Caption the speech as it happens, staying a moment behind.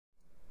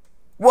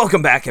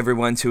Welcome back,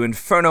 everyone, to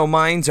Inferno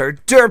Mines. Our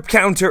derp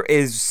counter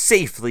is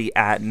safely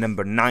at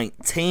number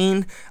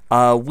 19.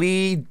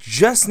 We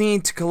just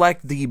need to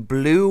collect the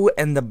blue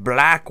and the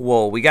black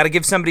wool. We gotta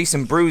give somebody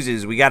some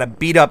bruises. We gotta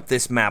beat up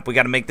this map. We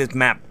gotta make this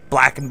map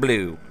black and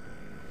blue.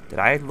 Did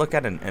I look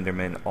at an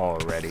Enderman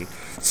already?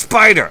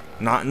 Spider!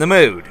 Not in the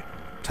mood.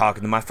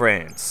 Talking to my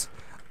friends.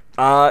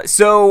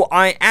 So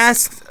I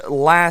asked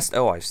last...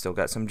 Oh, I've still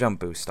got some jump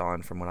boost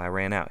on from when I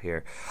ran out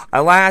here.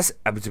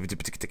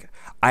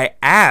 I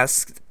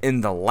asked in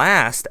the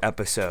last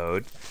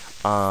episode,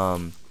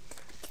 oh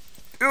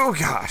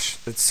gosh,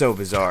 that's so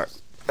bizarre.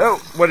 Oh,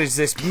 what is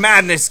this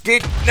madness?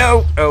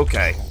 No!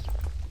 Okay.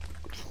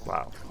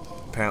 Wow.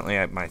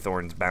 Apparently my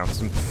thorns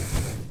bounced.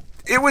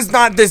 It was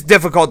not this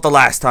difficult the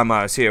last time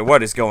I was here.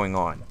 What is going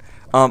on?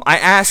 I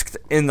asked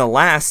in the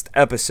last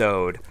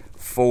episode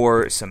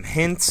for some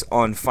hints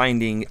on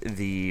finding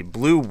the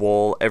blue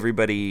wool.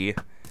 Everybody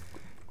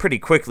pretty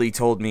quickly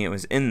told me it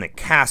was in the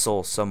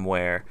castle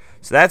somewhere.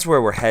 So that's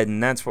where we're heading.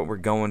 That's what we're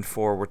going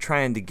for. We're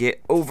trying to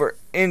get over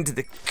into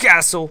the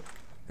castle.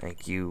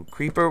 Thank you,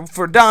 Creeper,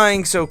 for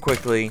dying so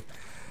quickly.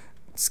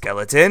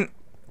 Skeleton.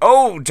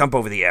 Oh, jump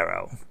over the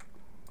arrow.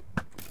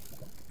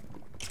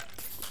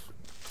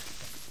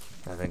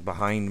 Nothing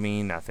behind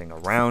me, nothing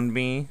around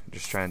me.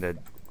 Just trying to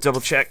double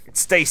check.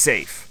 Stay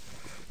safe.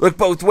 Look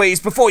both ways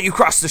before you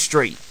cross the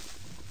street.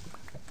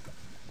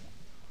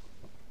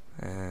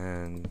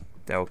 And,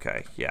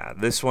 okay, yeah,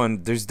 this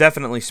one, there's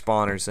definitely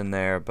spawners in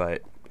there,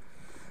 but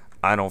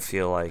I don't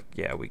feel like,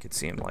 yeah, we could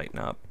see him lighten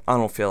up. I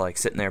don't feel like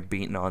sitting there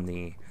beating on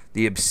the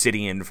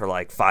obsidian for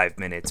like 5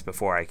 minutes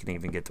before I can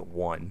even get to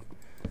one.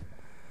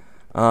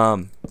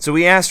 So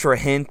we asked for a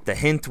hint. The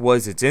hint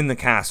was it's in the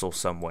castle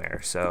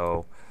somewhere.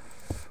 So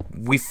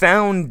we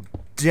found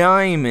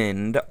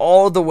diamond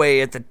all the way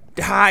at the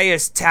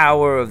highest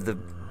tower of the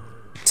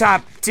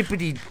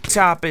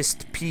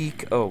tippity-toppest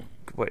peak. Oh,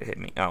 what hit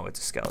me? Oh, it's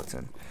a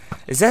skeleton.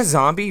 Is that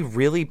zombie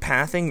really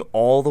pathing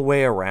all the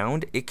way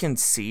around? It can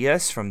see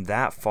us from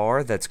that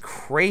far? That's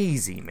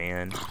crazy,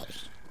 man.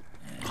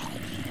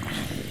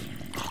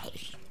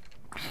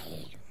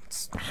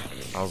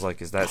 I was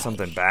like, is that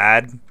something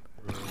bad?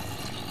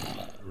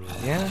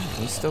 Yeah,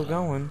 he's still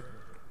going.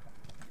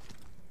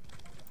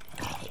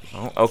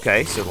 Oh,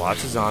 okay, so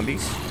lots of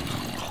zombies.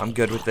 I'm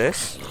good with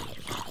this.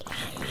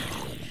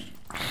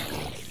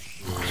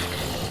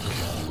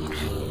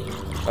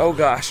 Oh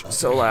gosh,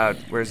 so loud.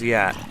 Where's he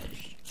at?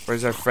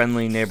 Where's our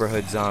friendly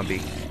neighborhood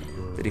zombie?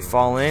 Did he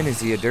fall in? Is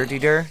he a dirty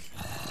dir?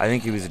 I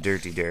think he was a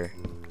dirty dir.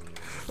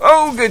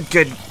 Oh, good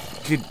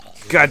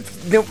God.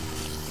 Nope.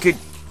 Good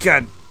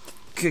God.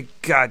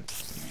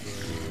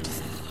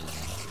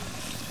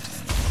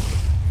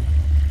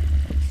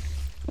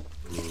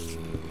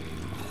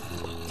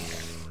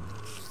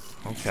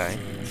 Okay.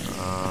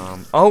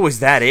 Oh,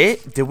 is that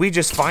it? Did we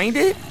just find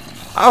it?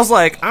 I was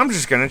like, I'm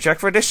just gonna check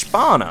for this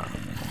spawner.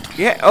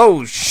 Yeah,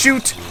 oh,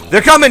 shoot.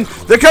 They're coming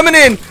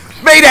in.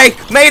 Mayday!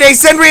 Mayday!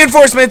 Send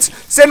reinforcements!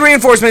 Send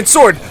reinforcements!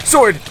 Sword!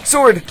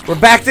 We're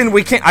backed in.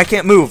 I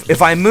can't move.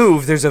 If I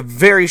move, there's a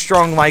very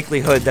strong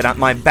likelihood that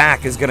my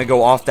back is gonna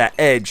go off that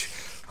edge.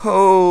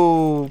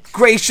 Oh,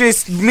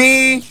 gracious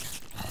me!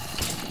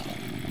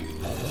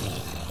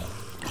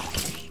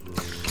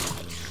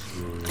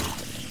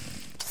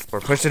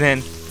 We're pushing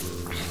in.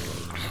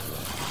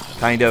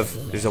 Kind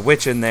of. There's a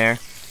witch in there.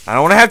 I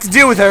don't want to have to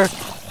deal with her.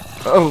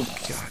 Oh,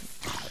 God.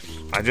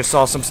 I just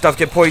saw some stuff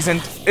get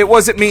poisoned. It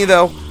wasn't me,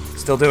 though.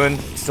 Still doing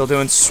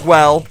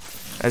swell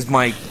as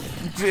my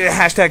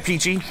hashtag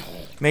peachy,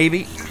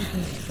 maybe.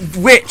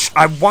 Witch,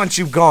 I want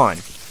you gone.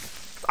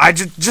 I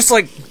just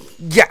like,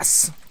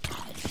 yes.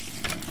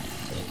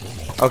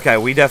 Okay,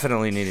 we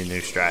definitely need a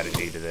new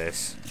strategy to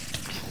this.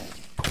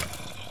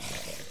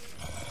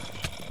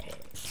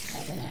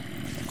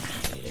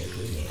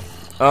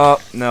 Oh,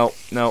 no,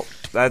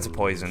 that's a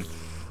poison.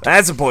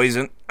 That's a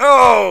poison.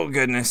 Oh,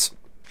 goodness.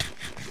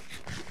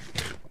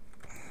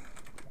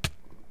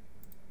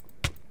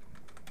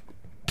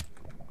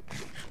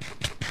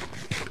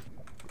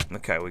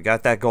 Okay, we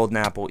got that golden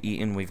apple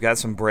eaten. We've got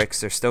some bricks.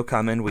 They're still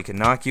coming. We can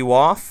knock you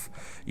off.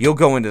 You'll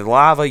go into the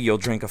lava. You'll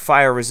drink a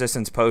fire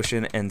resistance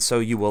potion, and so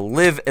you will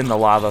live in the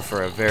lava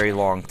for a very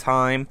long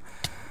time.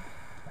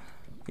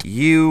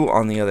 You,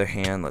 on the other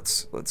hand,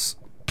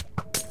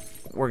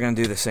 we're going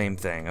to do the same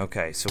thing.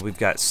 Okay, so we've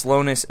got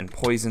slowness and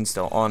poison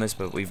still on us,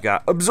 but we've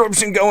got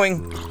absorption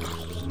going.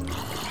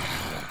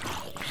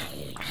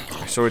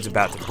 Our sword's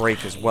about to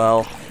break as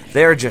well.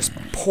 They're just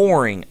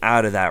pouring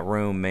out of that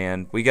room,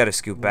 man. We got to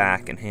scoot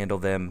back and handle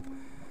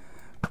them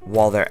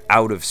while they're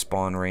out of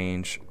spawn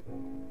range.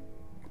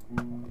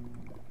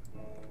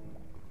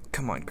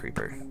 Come on,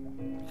 Creeper.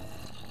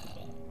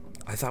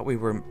 I thought we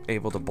were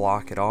able to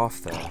block it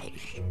off, though. I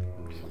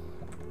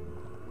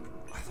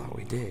thought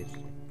we did.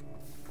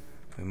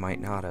 We might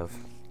not have.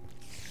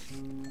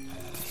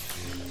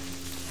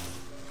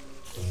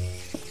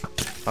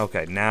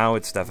 Okay, now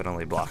it's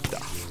definitely blocked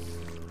off.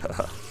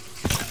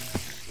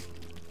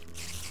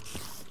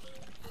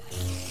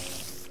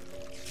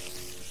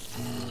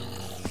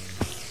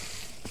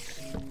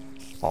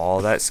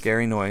 All that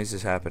scary noise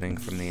is happening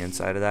from the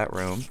inside of that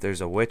room.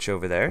 There's a witch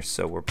over there,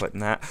 so we're putting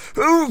that.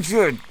 Oh,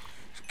 good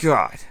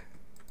God.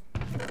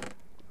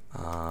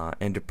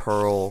 Ender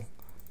Pearl.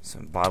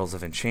 Some bottles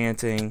of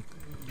enchanting.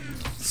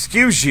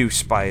 Excuse you,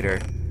 spider.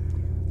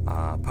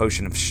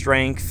 Potion of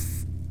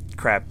strength.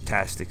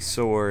 Craptastic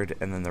sword.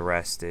 And then the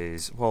rest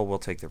is, well, we'll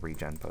take the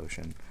regen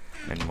potion.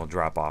 And we'll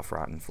drop off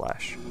rotten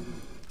flesh.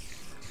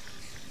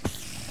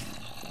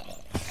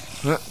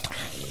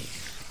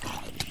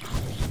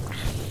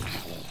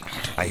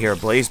 I hear a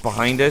blaze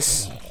behind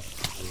us.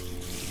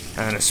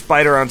 And a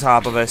spider on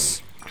top of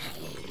us.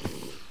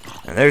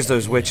 And there's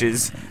those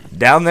witches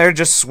down there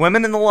just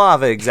swimming in the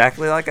lava,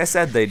 exactly like I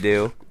said they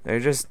do. They're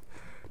just,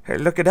 hey,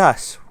 look at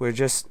us. We're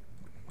just,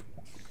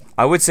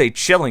 I would say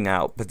chilling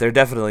out, but they're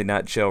definitely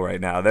not chill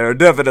right now. They're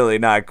definitely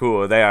not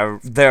cool.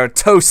 They're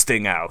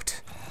toasting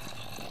out.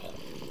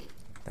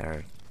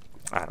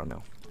 I don't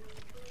know.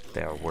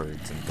 They are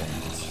words and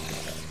things.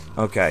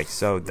 Okay,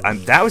 so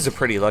that was a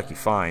pretty lucky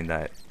find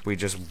that we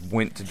just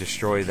went to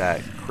destroy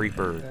that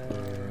creeper.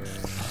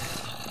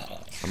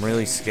 I'm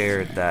really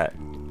scared that...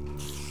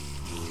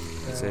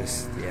 Is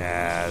this?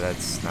 Yeah,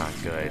 that's not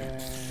good.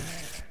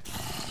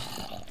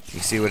 You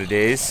see what it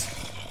is?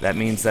 That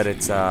means that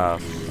it's, oh,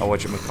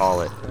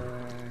 whatchamacallit.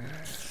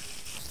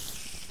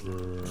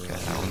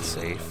 Okay, that one's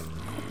safe.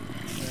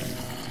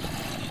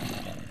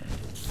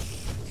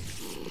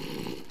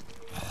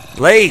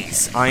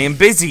 Blaze! I am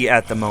busy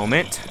at the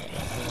moment.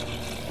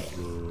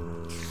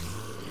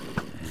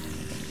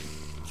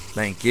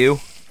 Thank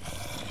you.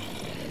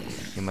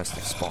 He must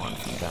have spawned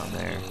from down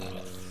there.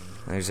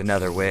 There's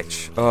another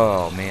witch.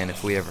 Oh man,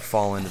 if we ever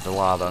fall into the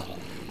lava.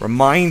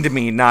 Remind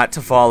me not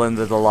to fall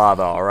into the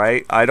lava,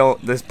 alright?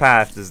 This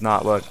path does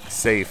not look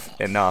safe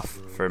enough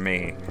for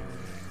me.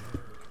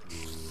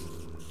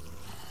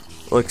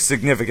 Looks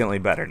significantly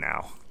better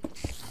now.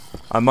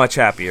 I'm much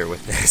happier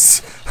with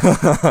this.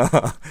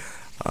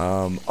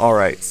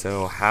 Alright,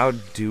 so how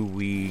do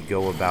we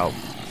go about...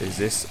 Is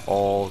this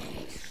all...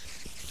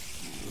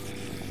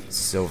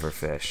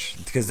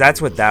 silverfish? Because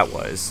that's what that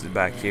was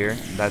back here.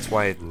 That's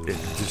why it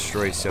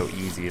destroys so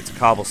easy. It's a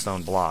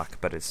cobblestone block,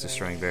 but it's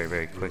destroying very,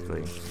 very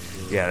quickly.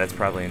 Yeah, that's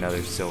probably another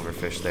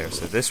silverfish there.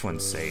 So this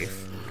one's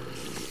safe.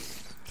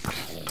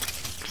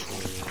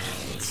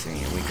 Let's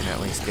see, we can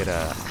at least get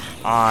a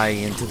eye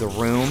into the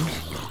room.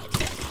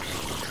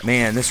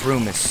 Man, this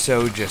room is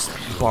so just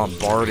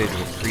bombarded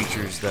with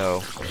creatures,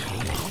 though.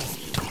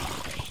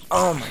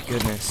 Oh my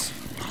goodness.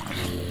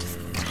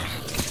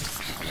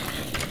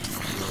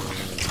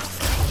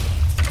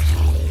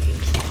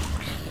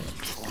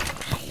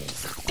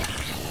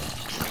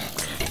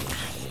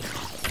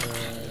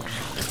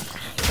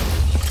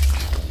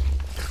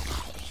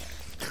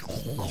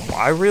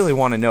 I really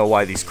want to know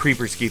why these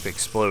creepers keep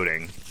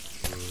exploding.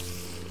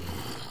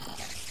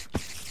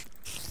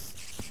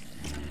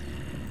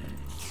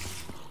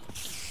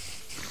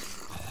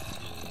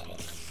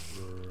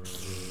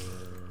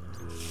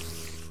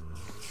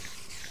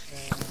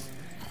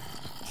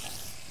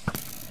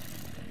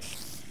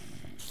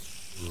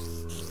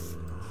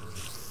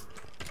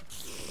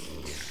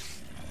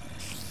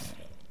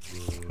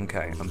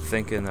 Okay, I'm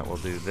thinking that we'll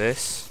do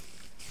this.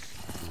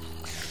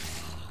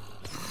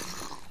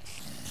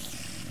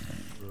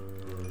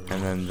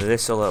 And then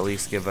this will at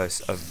least give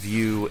us a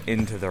view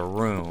into the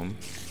room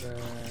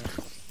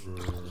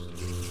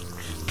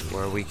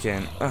where we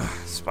can...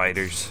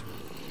 spiders.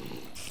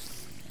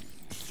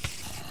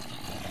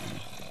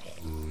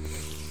 Do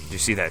you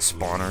see that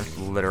spawner?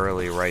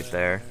 Literally right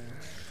there.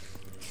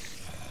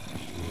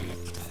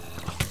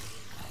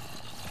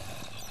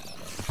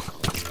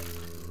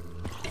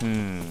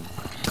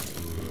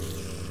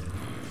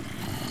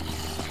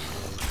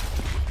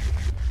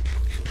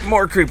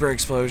 More creeper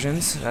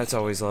explosions. That's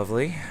always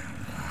lovely.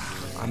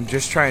 I'm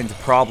just trying to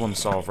problem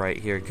solve right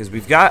here because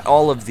we've got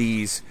all of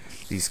these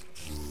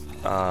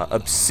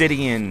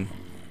obsidian.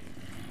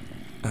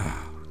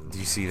 Do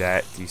you see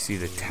that? Do you see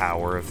the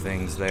tower of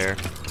things there?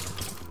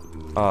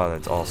 Oh,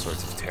 that's all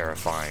sorts of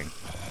terrifying.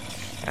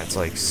 That's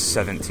like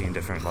 17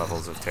 different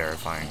levels of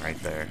terrifying right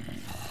there.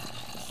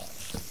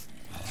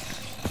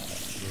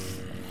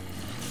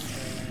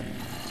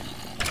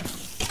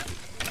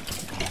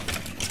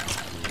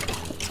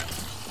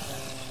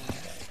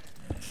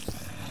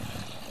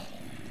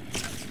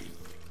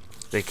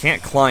 They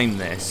can't climb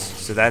this,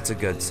 so that's a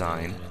good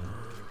sign.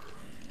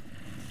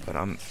 But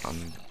I'm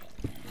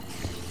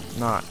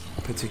not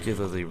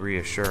particularly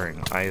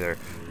reassuring either.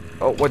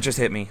 Oh, what just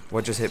hit me?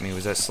 What just hit me?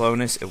 Was that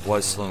slowness? It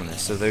was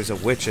slowness. So there's a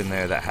witch in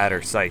there that had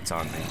her sights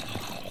on me.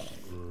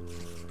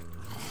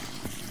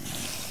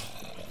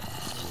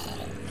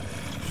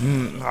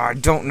 I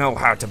don't know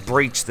how to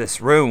breach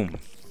this room.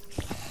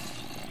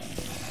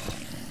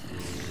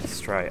 Let's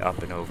try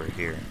up and over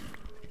here.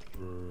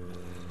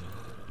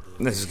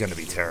 This is gonna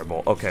be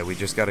terrible. Okay, we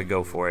just gotta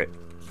go for it.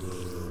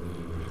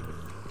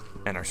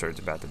 And our sword's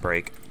about to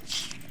break.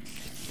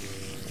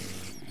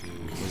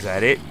 Was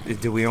that it?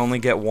 Did we only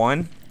get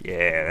one?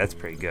 Yeah, that's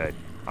pretty good.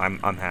 I'm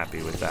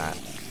happy with that.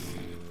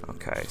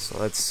 Okay, so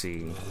let's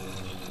see.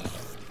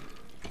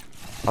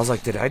 I was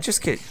like, did I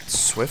just get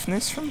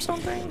swiftness from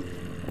something?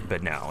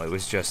 But no, it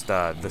was just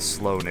the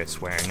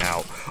slowness wearing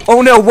out.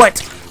 Oh no,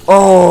 what?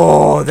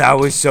 Oh, that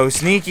was so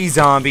sneaky,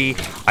 zombie.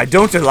 I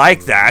don't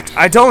like that.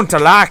 I don't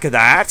like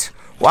that.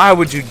 Why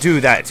would you do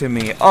that to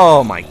me?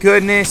 Oh my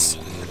goodness.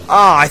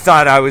 Oh, I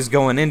thought I was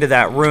going into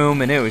that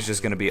room and it was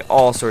just going to be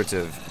all sorts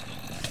of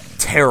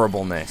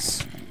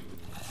terribleness.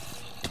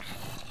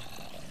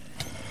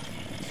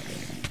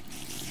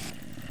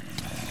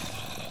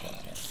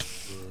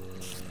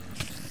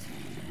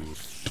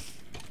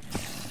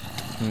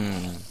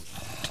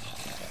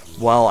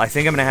 Well, I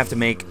think I'm going to have to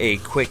make a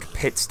quick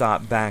pit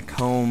stop back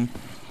home.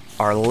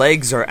 Our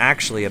legs are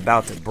actually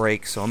about to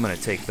break, so I'm going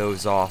to take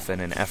those off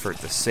in an effort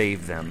to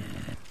save them.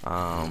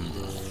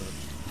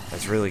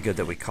 That's really good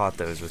that we caught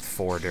those with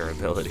 4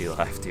 durability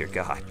left, dear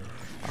God.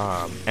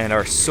 And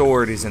our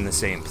sword is in the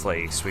same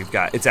place.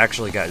 It's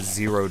actually got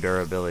 0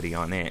 durability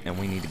on it, and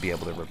we need to be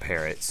able to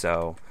repair it.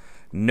 So,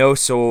 no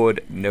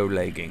sword, no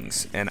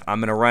leggings. And I'm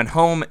going to run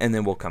home, and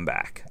then we'll come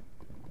back.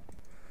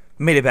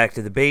 Made it back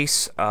to the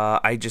base.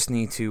 I just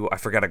need to... I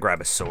forgot to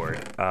grab a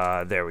sword.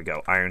 There we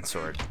go. Iron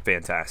sword.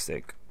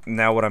 Fantastic.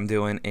 Now what I'm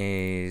doing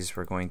is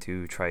we're going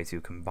to try to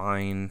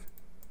combine...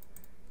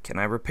 Can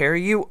I repair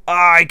you?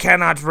 I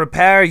cannot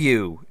repair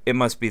you! It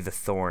must be the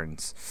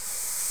thorns.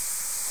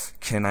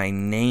 Can I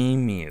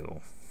name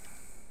you?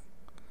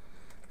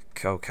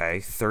 Okay,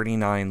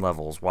 39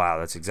 levels. Wow,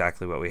 that's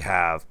exactly what we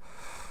have.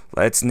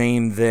 Let's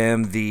name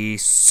them the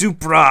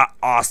Supra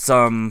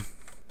Awesome...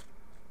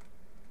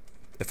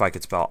 If I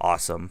could spell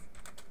awesome.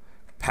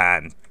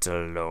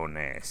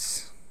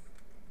 Pantalones.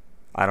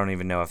 I don't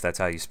even know if that's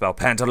how you spell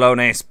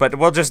pantalones, but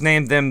we'll just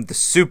name them the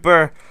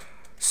Supra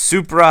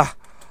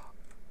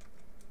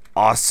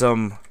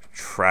Awesome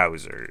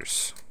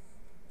Trousers.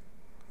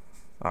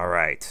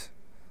 Alright.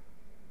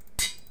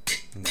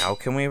 Now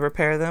can we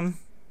repair them?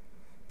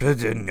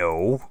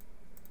 No.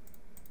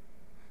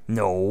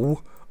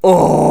 No.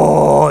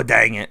 Oh,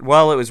 dang it.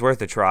 Well, it was worth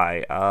a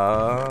try.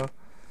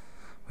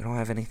 We don't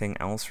have anything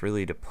else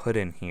really to put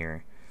in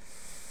here.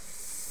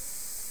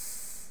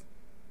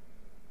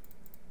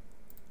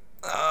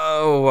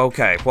 Oh,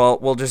 okay. Well,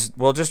 we'll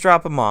just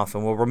drop them off,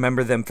 and we'll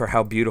remember them for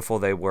how beautiful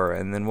they were,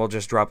 and then we'll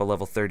just drop a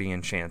level 30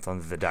 enchant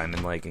onto the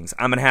diamond leggings.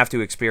 I'm gonna have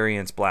to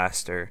experience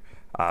Blaster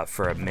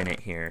for a minute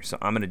here, so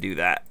I'm gonna do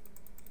that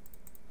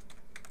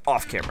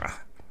off camera.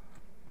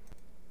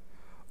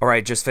 All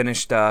right, just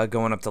finished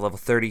going up to level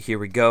 30. Here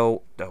we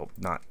go. Oh,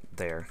 not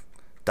there.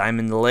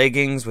 Diamond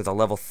leggings with a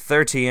level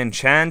 30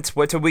 enchant.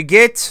 What did we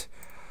get?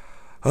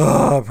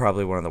 Oh,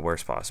 probably one of the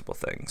worst possible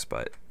things,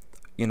 but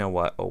you know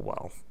what? Oh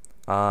well.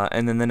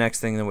 And then the next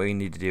thing that we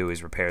need to do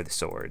is repair the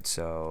sword.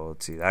 So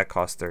let's see, that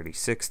costs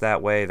 36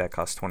 that way, that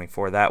costs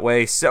 24 that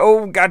way.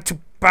 So got to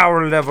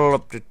power level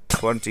up to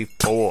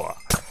 24.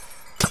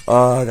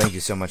 Thank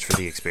you so much for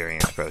the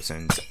experience,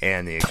 Prosons,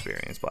 and the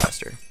experience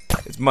blaster.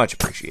 It's much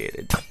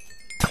appreciated.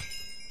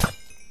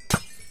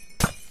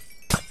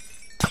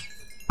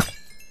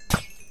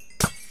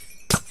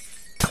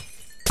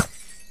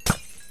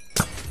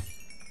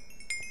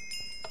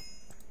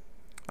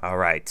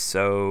 Alright,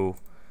 so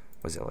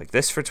was it like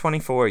this for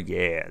 24?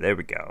 Yeah, there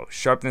we go.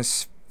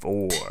 Sharpness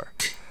 4.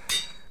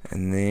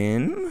 And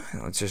then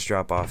let's just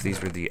drop off.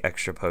 These were the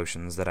extra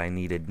potions that I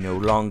needed no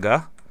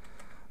longer.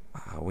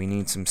 We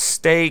need some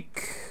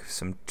steak,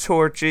 some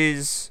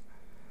torches,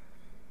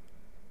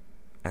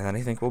 and then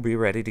I think we'll be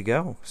ready to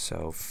go.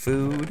 So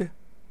food.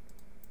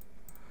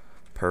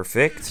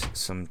 Perfect.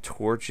 Some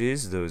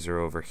torches. Those are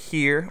over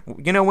here.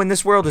 You know, when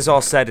this world is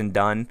all said and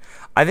done,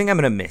 I think I'm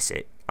going to miss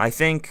it. I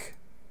think...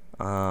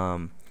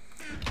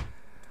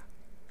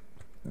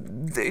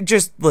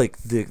 just like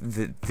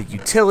the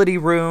utility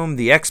room,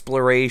 the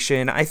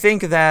exploration. I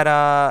think that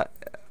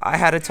I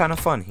had a ton of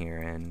fun here,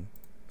 and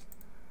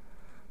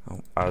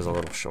I was a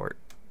little short.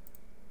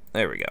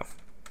 There we go.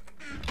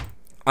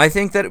 I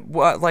think that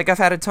like I've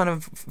had a ton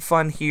of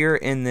fun here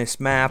in this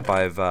map.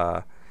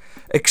 I've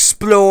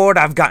explored.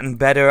 I've gotten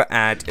better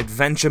at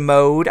adventure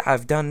mode.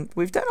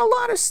 We've done a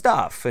lot of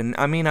stuff, and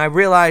I mean, I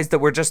realized that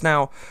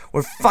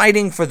we're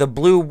fighting for the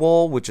blue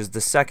wool, which is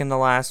the second to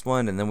last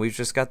one, and then we've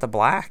just got the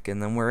black,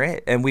 and then we're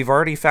it. And we've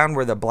already found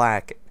where the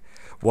black,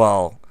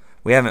 well,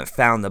 we haven't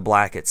found the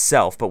black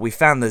itself, but we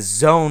found the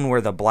zone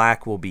where the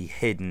black will be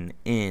hidden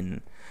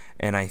in,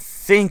 and I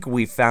think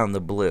we found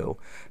the blue.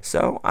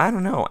 So I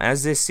don't know.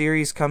 As this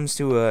series comes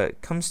to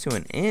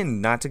an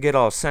end, not to get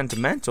all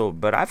sentimental,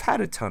 but I've had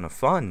a ton of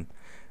fun.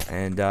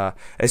 And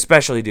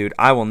especially, dude,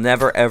 I will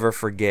never ever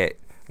forget,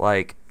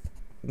 like,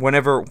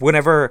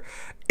 whenever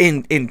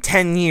in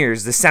 10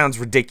 years, this sounds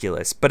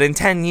ridiculous, but in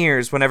 10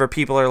 years, whenever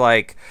people are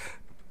like,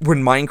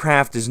 when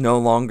Minecraft is no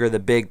longer the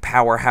big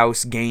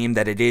powerhouse game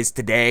that it is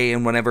today,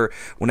 and whenever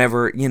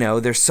you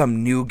know, there's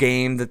some new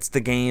game that's the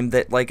game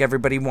that like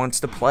everybody wants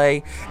to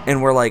play,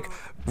 and we're like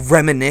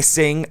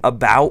reminiscing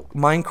about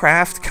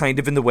Minecraft, kind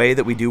of in the way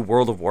that we do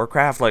World of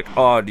Warcraft. Like,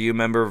 oh, do you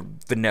remember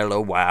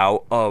Vanilla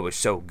WoW? Oh, it was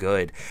so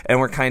good. And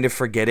we're kind of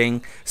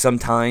forgetting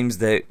sometimes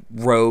that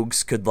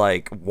rogues could,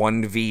 like,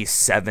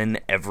 1v7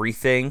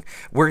 everything.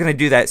 We're going to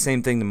do that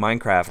same thing to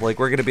Minecraft. Like,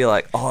 we're going to be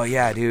like, oh,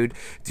 yeah, dude,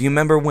 do you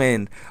remember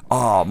when,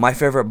 oh, my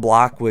favorite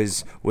block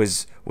was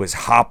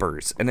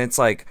hoppers? And it's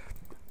like,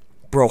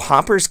 bro,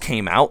 hoppers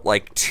came out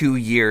like 2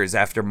 years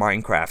after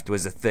Minecraft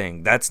was a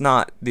thing. That's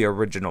not the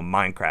original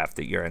Minecraft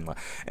that you're in.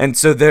 And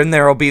so then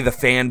there'll be the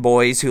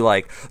fanboys who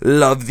like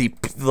love the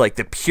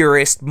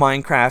purest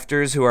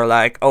Minecrafters who are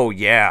like, oh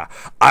yeah,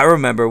 I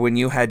remember when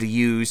you had to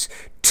use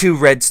 2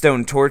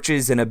 redstone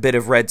torches and a bit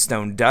of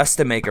redstone dust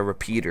to make a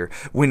repeater,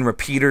 when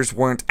repeaters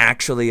weren't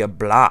actually a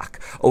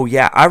block. Oh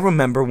yeah, I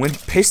remember when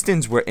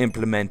pistons were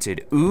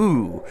implemented.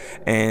 Ooh,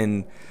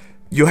 and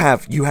you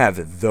have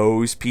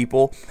those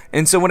people.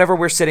 And so whenever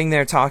we're sitting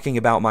there talking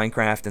about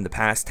Minecraft in the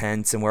past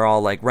tense and we're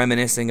all like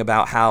reminiscing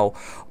about how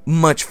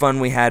much fun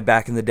we had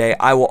back in the day,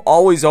 I will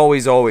always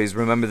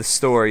remember the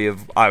story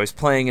of I was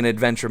playing an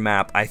adventure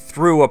map, I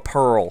threw a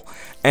pearl,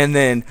 and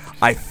then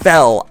I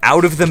fell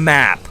out of the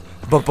map.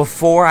 But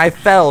before I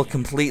fell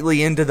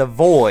completely into the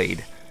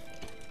void,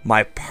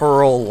 my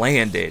pearl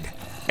landed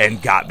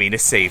and got me to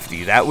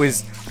safety. That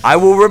was, I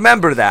will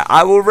remember that.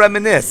 I will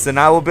reminisce, and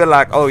I will be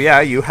like, oh yeah,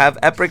 you have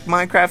epic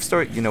Minecraft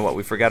story. You know what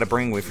we forgot to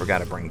bring? We forgot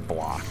to bring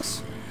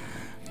blocks.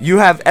 You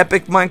have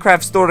epic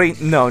Minecraft story?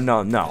 No.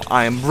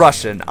 I am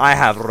Russian. I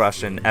have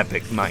Russian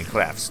epic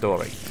Minecraft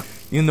story.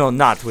 You know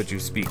not what you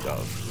speak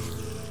of.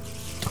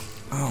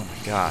 Oh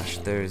my gosh,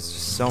 there's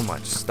so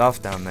much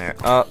stuff down there.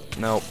 Oh,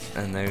 nope,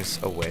 and there's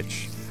a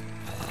witch.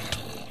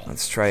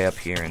 Let's try up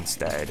here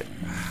instead.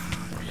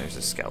 There's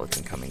a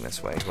skeleton coming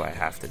this way who I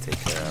have to take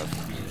care of.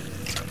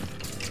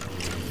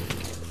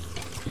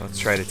 Let's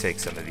try to take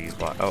some of these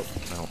blocks. Oh,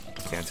 no,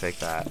 can't take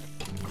that.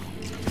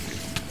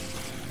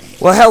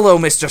 Well, hello,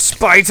 Mr.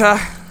 Spider!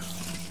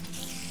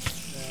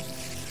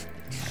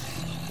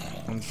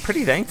 I'm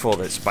pretty thankful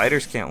that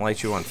spiders can't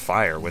light you on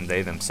fire when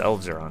they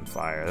themselves are on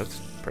fire. That's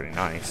pretty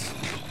nice.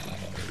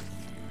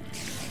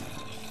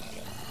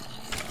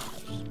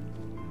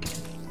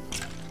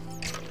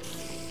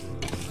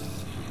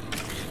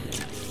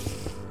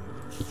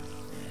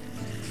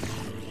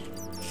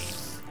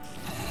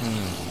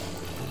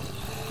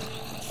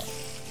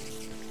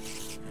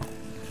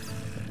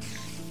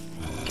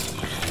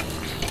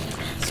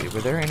 Were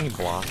there any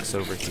blocks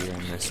over here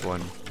in this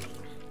one?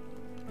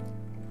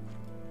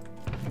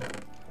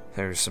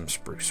 There's some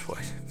spruce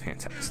wood.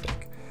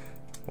 Fantastic.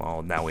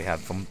 Well, now we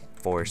have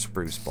 4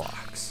 spruce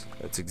blocks.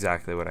 That's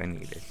exactly what I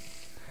needed.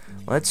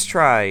 Let's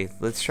try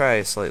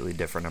a slightly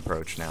different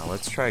approach now.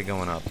 Let's try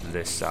going up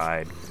this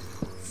side.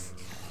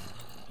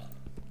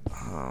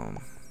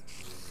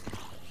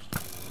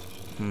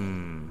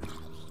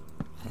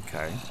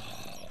 Okay.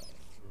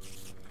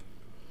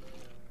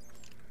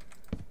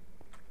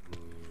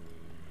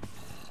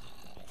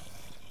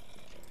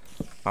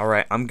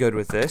 Alright, I'm good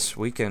with this.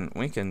 We can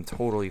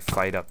totally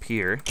fight up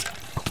here.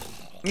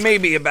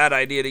 Maybe a bad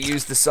idea to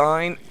use the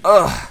sign.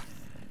 Ugh.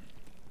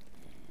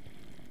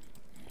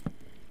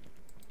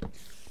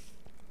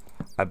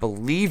 I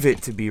believe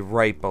it to be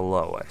right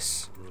below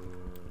us.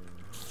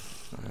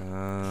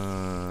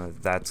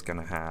 That's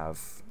gonna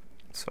have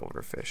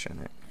silverfish in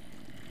it.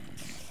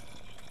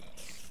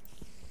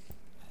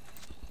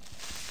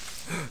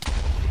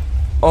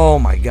 Oh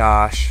my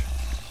gosh.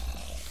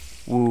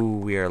 Ooh,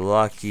 we are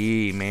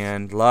lucky,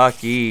 man.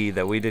 Lucky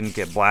that we didn't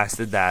get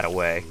blasted that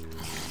away.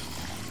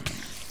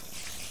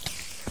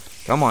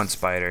 Come on,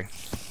 spider.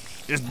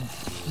 Just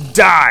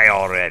die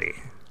already.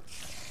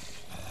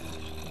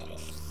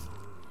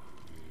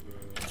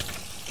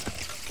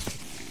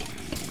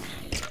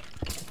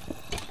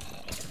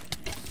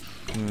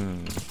 I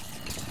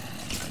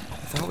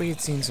thought we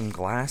had seen some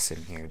glass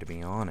in here, to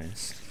be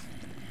honest.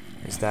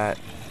 Is that...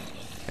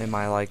 Am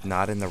I, like,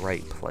 not in the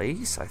right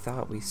place? I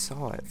thought we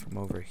saw it from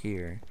over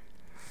here.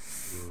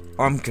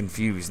 I'm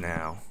confused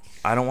now.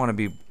 I don't want to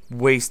be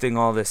wasting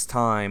all this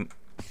time.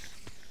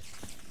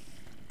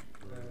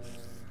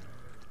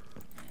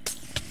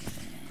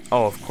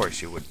 Oh, of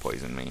course you would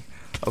poison me.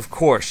 Of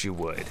course you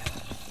would.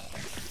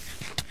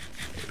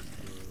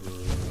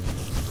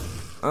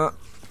 There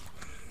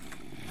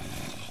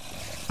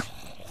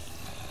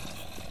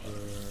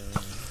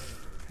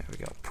we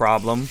go.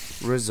 Problem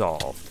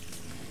resolved.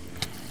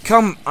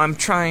 Come, I'm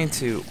trying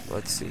to,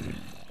 let's see.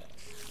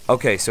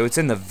 Okay, so it's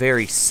in the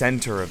very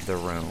center of the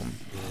room.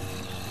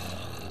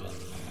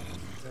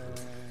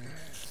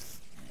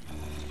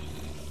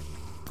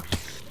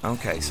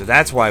 Okay, so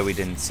that's why we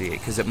didn't see it,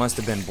 because it must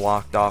have been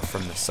blocked off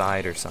from the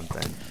side or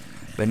something.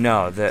 But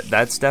no,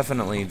 that's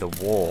definitely the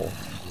wool.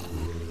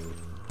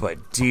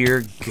 But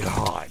dear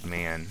God,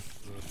 man.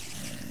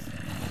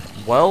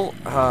 Well,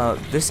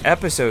 this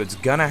episode's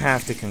gonna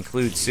have to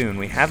conclude soon.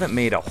 We haven't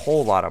made a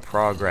whole lot of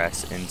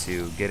progress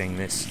into getting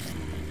this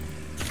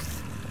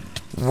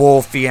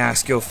wool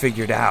fiasco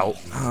figured out.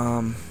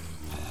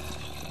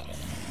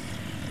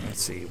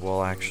 Let's see,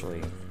 we'll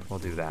actually We'll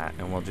do that,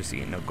 and we'll just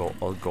eat a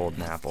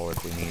golden apple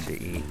if we need to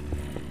eat.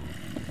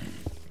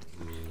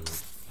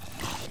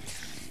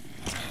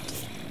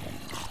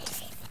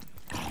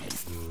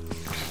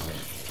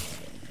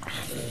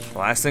 The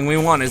last thing we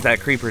want is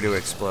that creeper to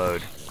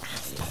explode.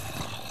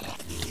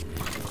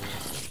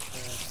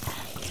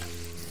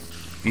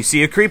 If you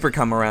see a creeper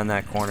come around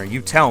that corner,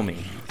 you tell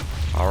me.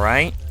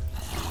 Alright?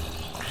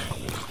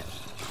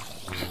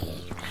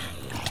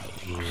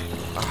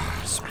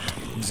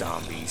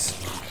 Zombies.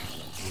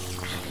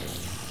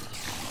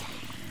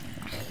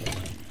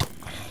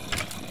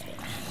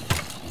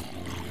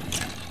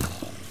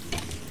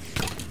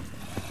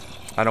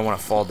 I don't want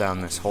to fall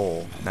down this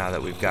hole now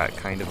that we've got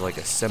kind of like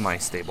a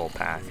semi-stable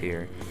path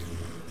here.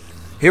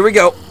 Here we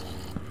go.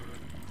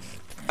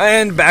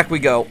 And back we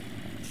go.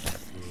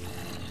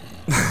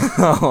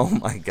 Oh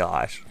my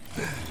gosh.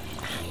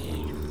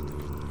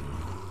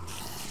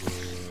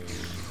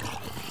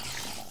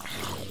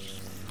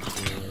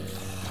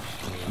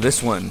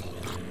 This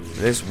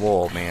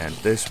wool, man,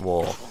 this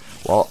wool.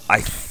 Well, I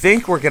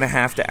think we're gonna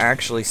have to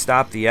actually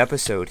stop the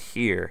episode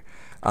here.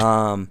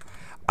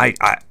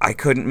 I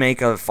couldn't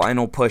make a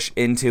final push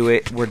into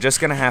it. We're just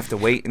gonna have to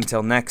wait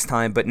until next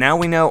time. But now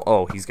we know.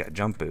 Oh, he's got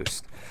jump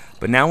boost.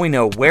 But now we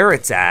know where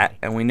it's at,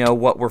 and we know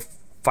what we're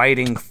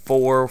fighting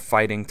for,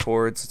 fighting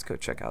towards. Let's go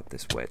check out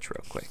this witch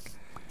real quick.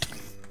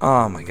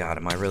 Oh my god,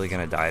 am I really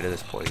gonna die to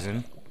this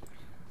poison?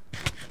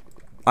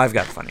 I've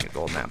got plenty of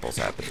golden apples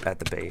at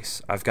the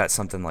base. I've got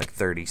something like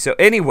 30. So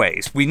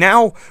anyways, we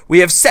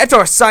have set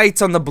our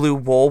sights on the blue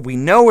wool. We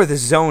know where the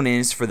zone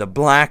is for the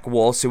black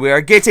wool, so we are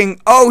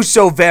getting oh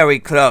so very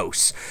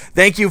close.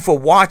 Thank you for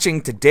watching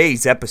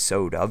today's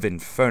episode of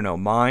Inferno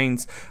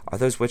Mines. Are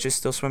those witches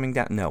still swimming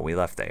down? No, we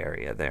left the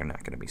area. They're not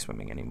going to be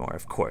swimming anymore.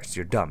 Of course,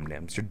 you're dumb,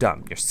 Nims. You're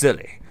dumb. You're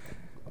silly.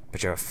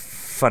 But you're a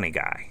funny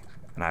guy,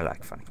 and I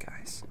like funny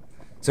guys.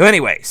 So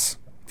anyways,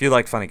 if you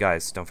like funny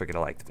guys, don't forget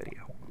to like the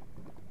video.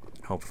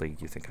 Hopefully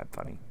you think I'm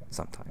funny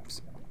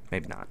sometimes.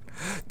 Maybe not.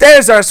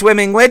 There's our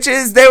swimming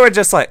witches. They were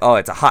just like, oh,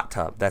 it's a hot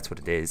tub. That's what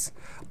it is.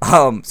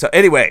 So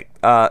anyway,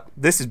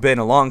 this has been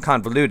a long,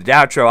 convoluted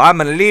outro. I'm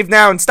going to leave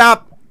now and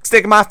stop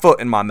sticking my foot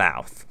in my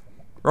mouth.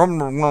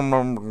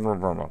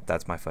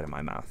 That's my foot in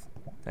my mouth.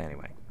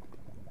 Anyway.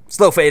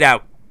 Slow fade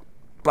out.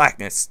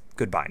 Blackness.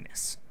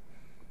 Goodbye-ness.